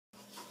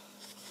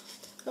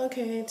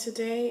Okay,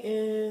 today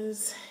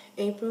is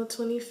April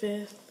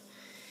 25th,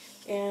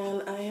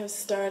 and I have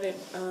started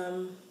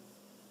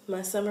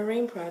my Summer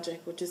Rain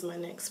project, which is my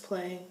next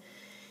play.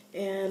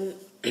 And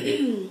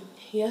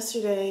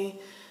yesterday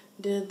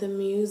did the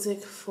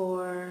music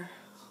for,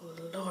 oh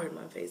Lord,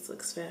 my face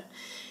looks fat.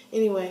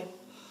 Anyway,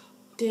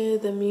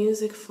 did the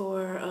music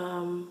for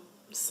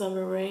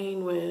Summer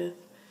Rain with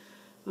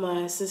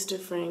my sister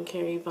friend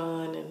Carrie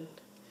Vaughn, and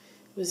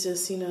it was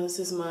just, this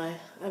is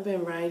I've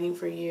been writing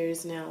for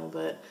years now,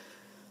 but,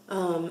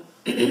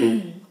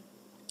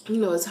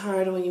 it's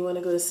hard when you want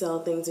to go to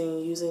sell things and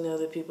you're using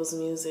other people's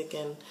music.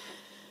 And,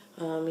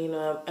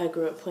 I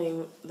grew up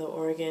playing the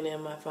organ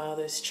in my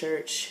father's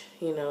church,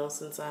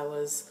 since I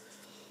was,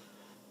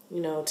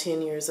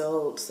 10 years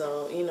old.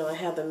 So, I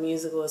had the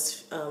musical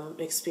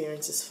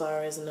experience as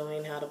far as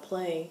knowing how to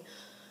play.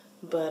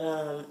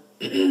 But,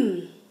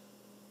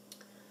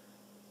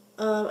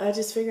 I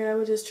just figured I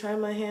would just try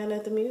my hand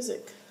at the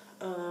music.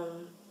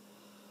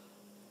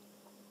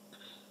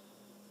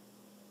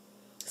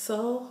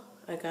 So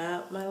I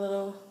got my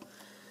little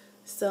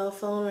cell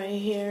phone right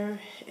here,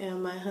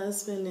 and my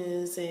husband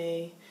is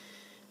a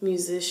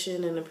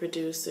musician and a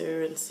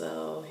producer, and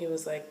so he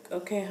was like,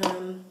 okay,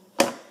 hon,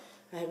 I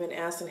have been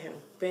asking him,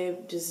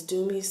 babe, just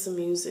do me some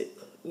music,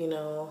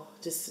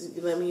 just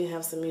let me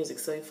have some music.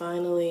 So he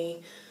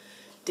finally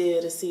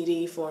did a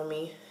CD for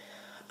me.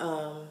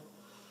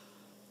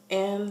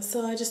 And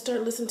so I just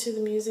started listening to the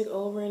music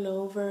over and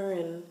over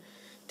and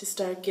just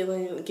start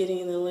getting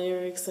the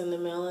lyrics and the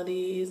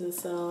melodies. And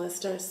so I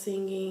start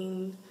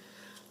singing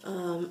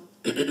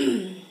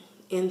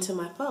into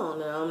my phone.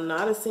 Now, I'm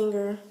not a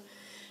singer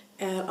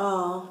at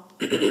all,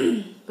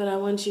 but I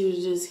want you to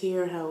just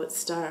hear how it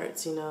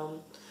starts,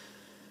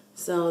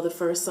 So the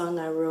first song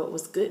I wrote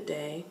was Good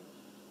Day.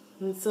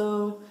 And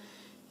so,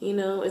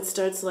 it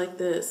starts like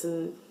this.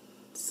 And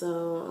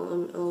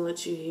so I'll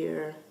let you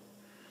hear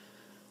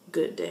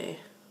Good Day.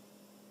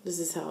 This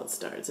is how it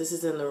starts. This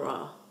is in the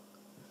raw.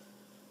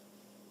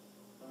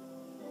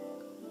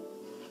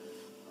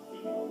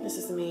 This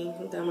is me.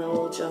 I got my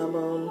little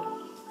jawbone.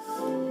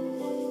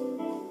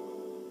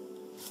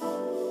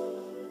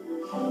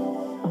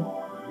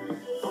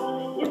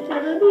 It's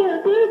gonna be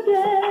a good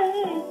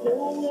day.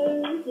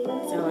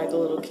 Sound like a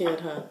little kid,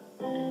 huh?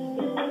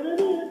 It's gonna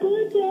be a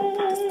good day.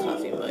 This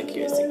coffee mug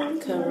here so you can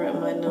cover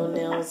up my no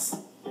nails.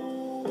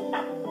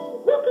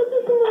 Woke up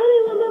this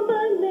morning with my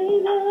mind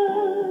made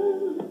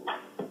up.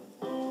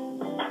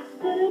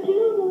 Gotta do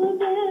more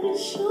than it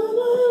should.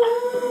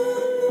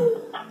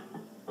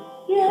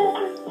 Yeah,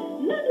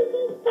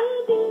 nothing's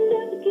stopping,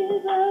 never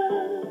give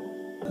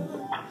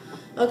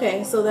up.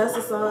 Okay, so that's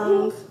the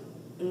song,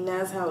 and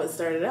that's how it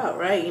started out,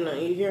 right? You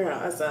hear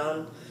how I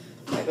sound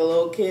like a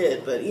little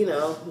kid, but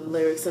the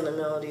lyrics and the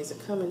melodies are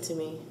coming to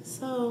me.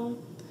 So,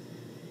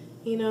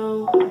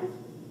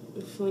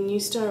 when you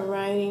start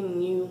writing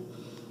and you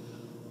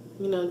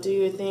do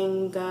your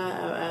thing, God,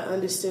 I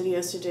understood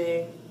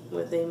yesterday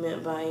what they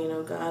meant by,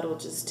 God will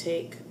just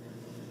take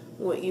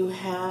what you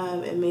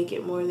have and make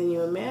it more than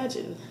you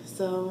imagine.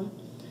 So,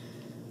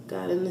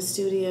 got in the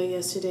studio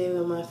yesterday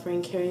with my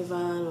friend Carrie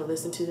Vaughn. We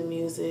listened to the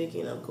music,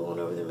 going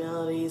over the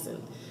melodies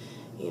and,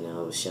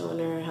 showing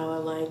her how I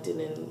liked it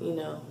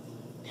and,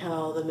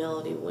 how the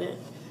melody went.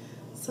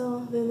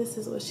 So then this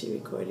is what she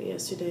recorded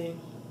yesterday.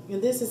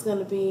 And this is going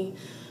to be,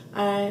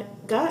 I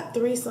got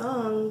 3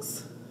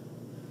 songs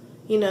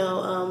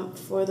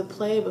for the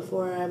play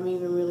before I'm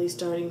even really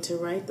starting to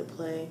write the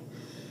play.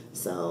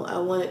 So I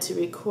wanted to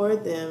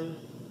record them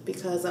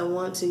because I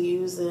want to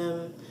use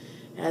them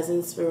as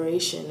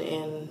inspiration.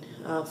 And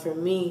for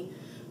me,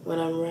 when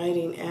I'm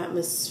writing,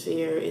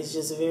 atmosphere is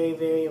just very,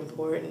 very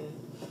important.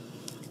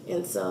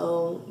 And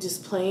so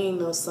just playing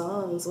those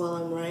songs while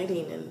I'm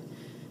writing and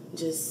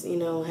just,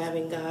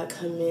 having God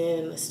come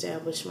in and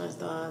establish my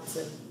thoughts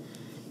and,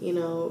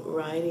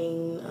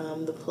 writing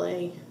the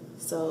play.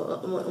 So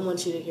I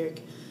want you to hear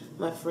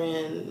my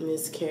friend,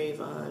 Miss Carrie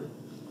Vaughn.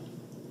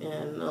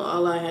 And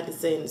all I had to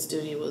say in the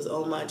studio was,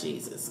 oh my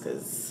Jesus,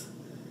 because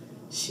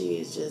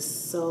she's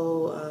just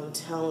so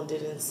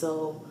talented and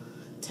so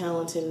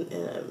talented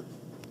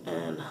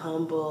and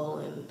humble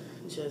and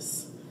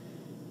just,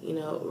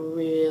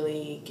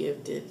 really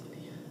gifted.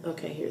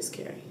 Okay, here's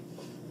Carrie.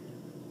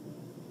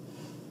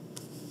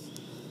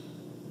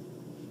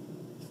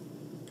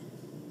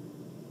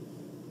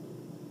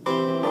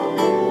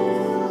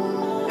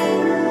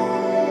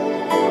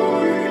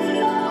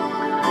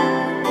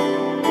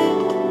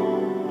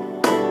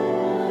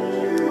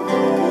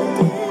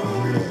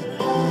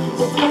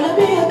 It's gonna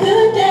be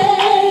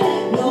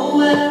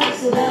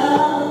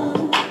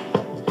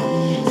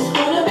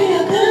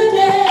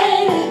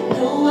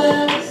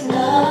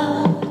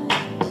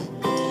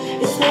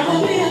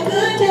a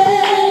good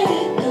day.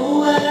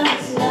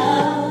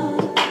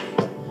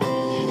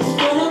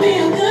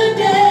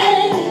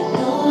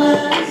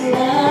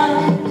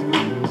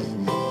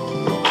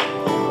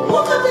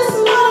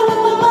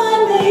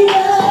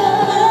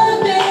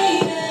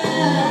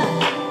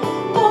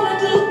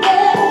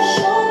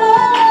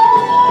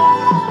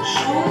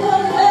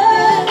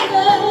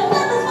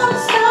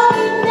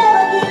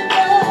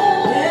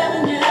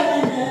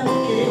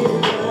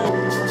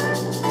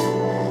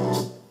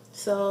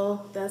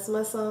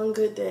 song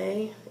Good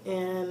Day,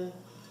 and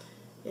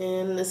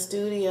in the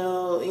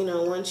studio,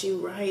 once you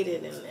write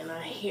it and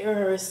I hear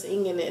her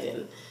singing it,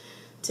 and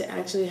to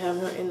actually have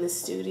her in the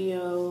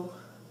studio,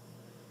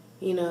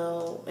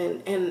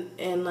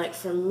 and like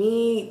for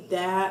me,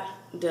 that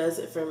does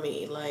it for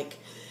me. Like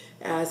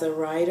as a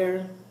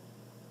writer,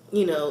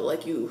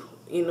 like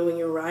when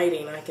you're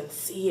writing, I can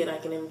see it, I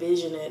can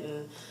envision it,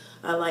 and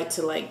I like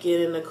to like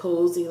get in a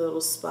cozy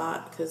little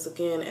spot because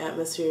again,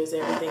 atmosphere is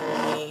everything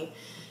to me.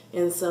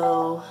 And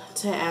so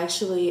to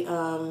actually,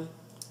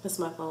 that's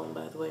my phone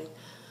by the way,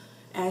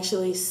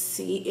 actually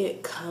see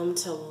it come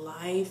to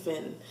life,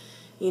 and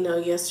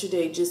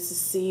yesterday just to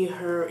see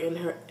her in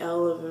her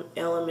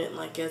element,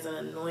 like as an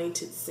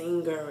anointed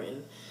singer,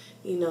 and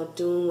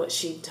doing what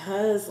she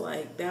does,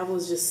 like that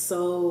was just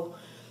so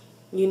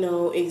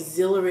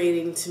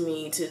exhilarating to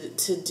me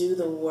to do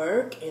the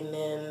work, and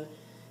then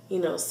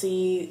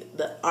see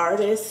the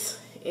artists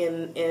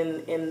in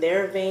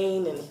their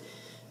vein and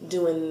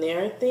doing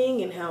their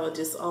thing, and how it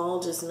just all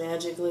just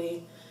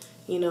magically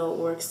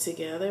works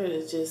together.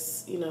 It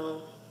just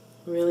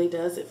really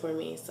does it for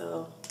me.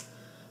 So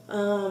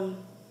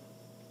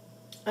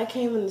I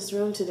came in this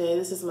room today.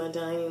 This is my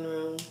dining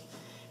room,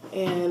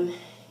 and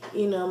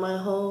my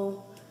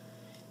whole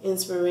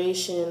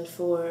inspiration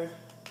for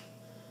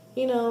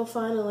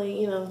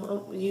finally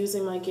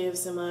using my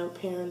gifts in my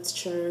parents'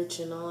 church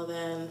and all of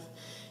that,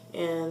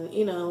 and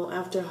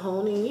after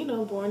honing,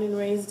 born and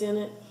raised in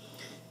it,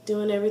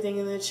 doing everything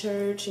in the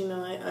church,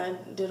 I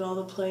did all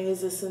the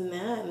plays, this and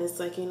that, and it's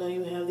like you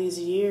have these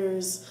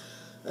years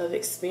of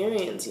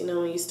experience.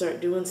 When you start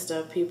doing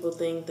stuff, people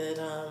think that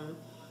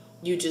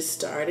you just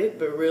started,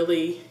 but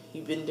really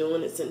you've been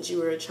doing it since you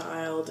were a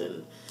child.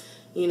 And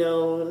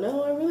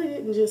no, I really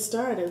didn't just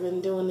start. I've been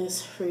doing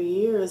this for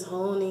years,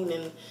 honing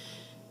and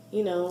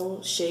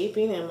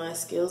shaping, and my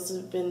skills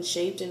have been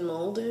shaped and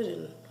molded.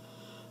 And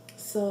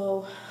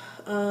so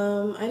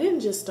I didn't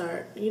just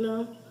start,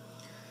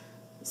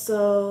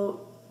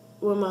 So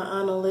when my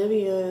Aunt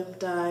Olivia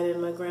died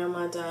and my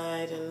grandma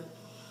died, and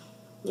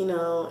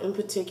in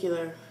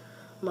particular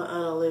my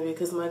Aunt Olivia,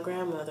 because my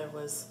grandmother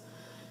was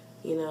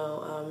in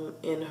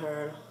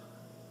her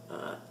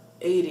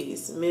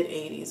 80s,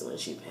 mid-80s when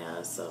she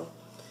passed, so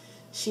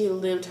she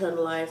lived her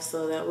life,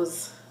 so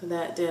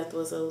that death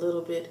was a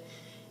little bit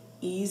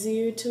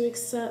easier to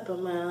accept.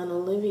 But my Aunt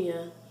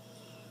Olivia,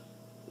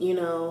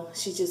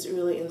 she just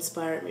really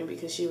inspired me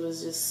because she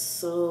was just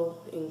so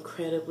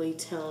incredibly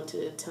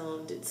talented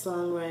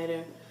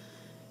songwriter.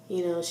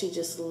 She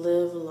just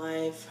lived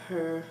life.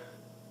 Her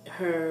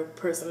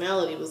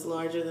personality was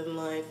larger than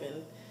life,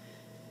 and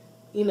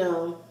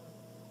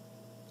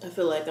I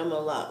feel like I'm a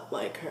lot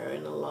like her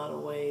in a lot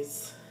of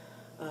ways.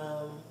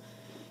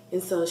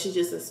 And so she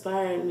just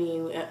inspired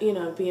me,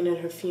 being at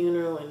her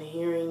funeral and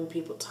hearing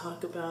people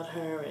talk about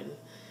her, and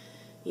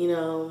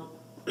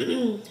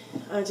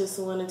I just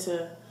wanted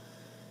to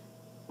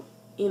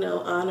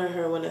honor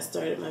her when I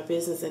started my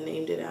business and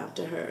named it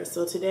after her.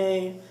 So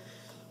today,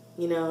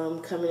 I'm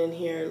coming in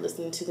here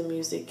listening to the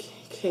music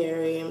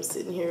carry. I'm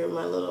sitting here in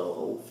my little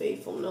old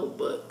faithful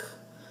notebook,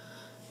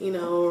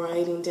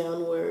 writing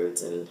down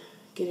words and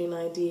getting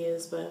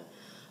ideas. But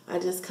I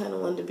just kind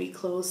of wanted to be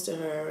close to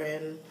her,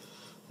 and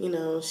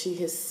she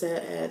has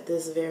sat at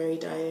this very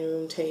dining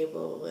room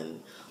table,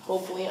 and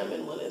hopefully I'm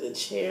in one of the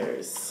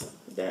chairs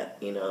that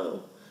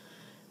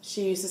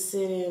she used to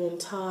sit in and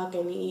talk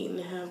and eat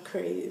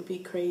and be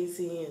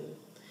crazy.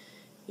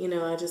 And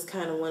I just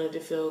kind of wanted to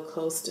feel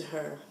close to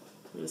her.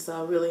 And so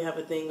I really have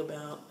a thing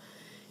about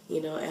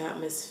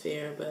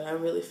atmosphere, but I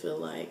really feel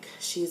like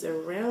she's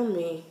around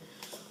me.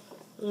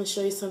 I'm going to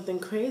show you something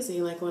crazy.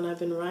 Like when I've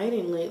been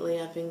writing lately,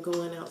 I've been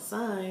going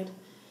outside,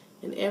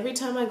 and every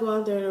time I go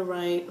out there to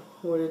write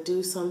or to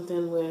do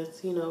something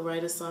with,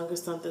 write a song or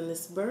something,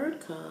 this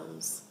bird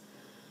comes.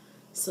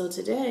 So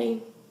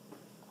today,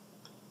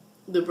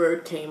 the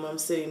bird came. I'm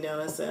sitting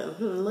down. I said,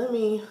 I'm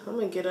going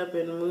to get up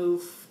and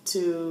move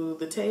to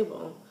the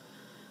table.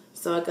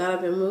 So I got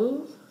up and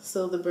moved.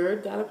 So the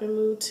bird got up and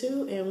moved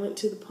too and went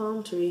to the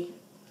palm tree.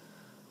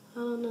 I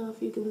don't know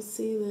if you can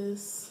see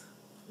this.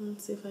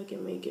 Let's see if I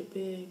can make it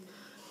big.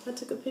 I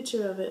took a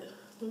picture of it.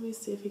 Let me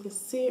see if you can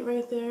see it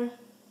right there.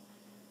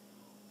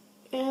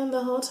 And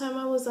the whole time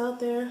I was out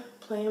there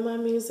playing my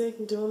music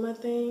and doing my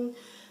thing,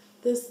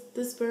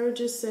 this bird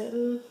just sat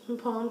in a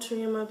palm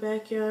tree in my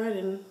backyard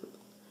and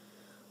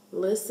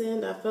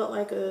listened. I felt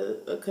like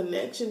a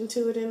connection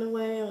to it in a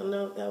way. I don't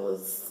know if that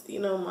was,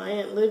 my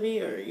Aunt Libby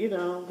or,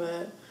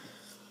 but,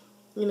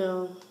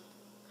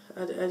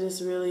 I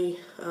just really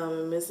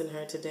am missing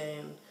her today,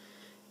 and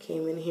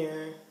came in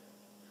here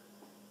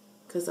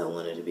because I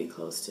wanted to be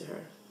close to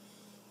her.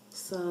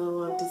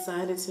 So I've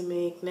decided to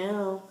make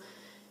now,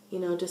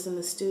 just in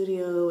the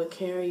studio with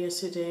Carrie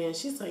yesterday, and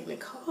she's like,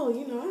 Nicole,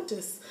 I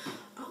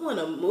want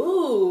to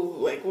move,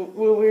 like when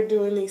we're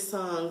doing these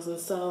songs. And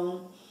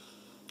so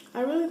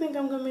I really think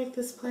I'm going to make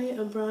this play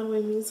a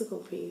Broadway musical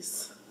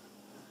piece.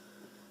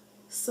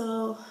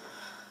 So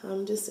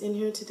I'm just in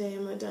here today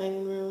in my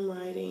dining room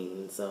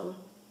writing. So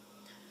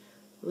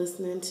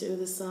listening to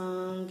the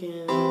song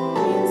and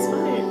be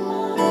inspired.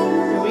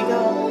 Here we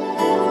go.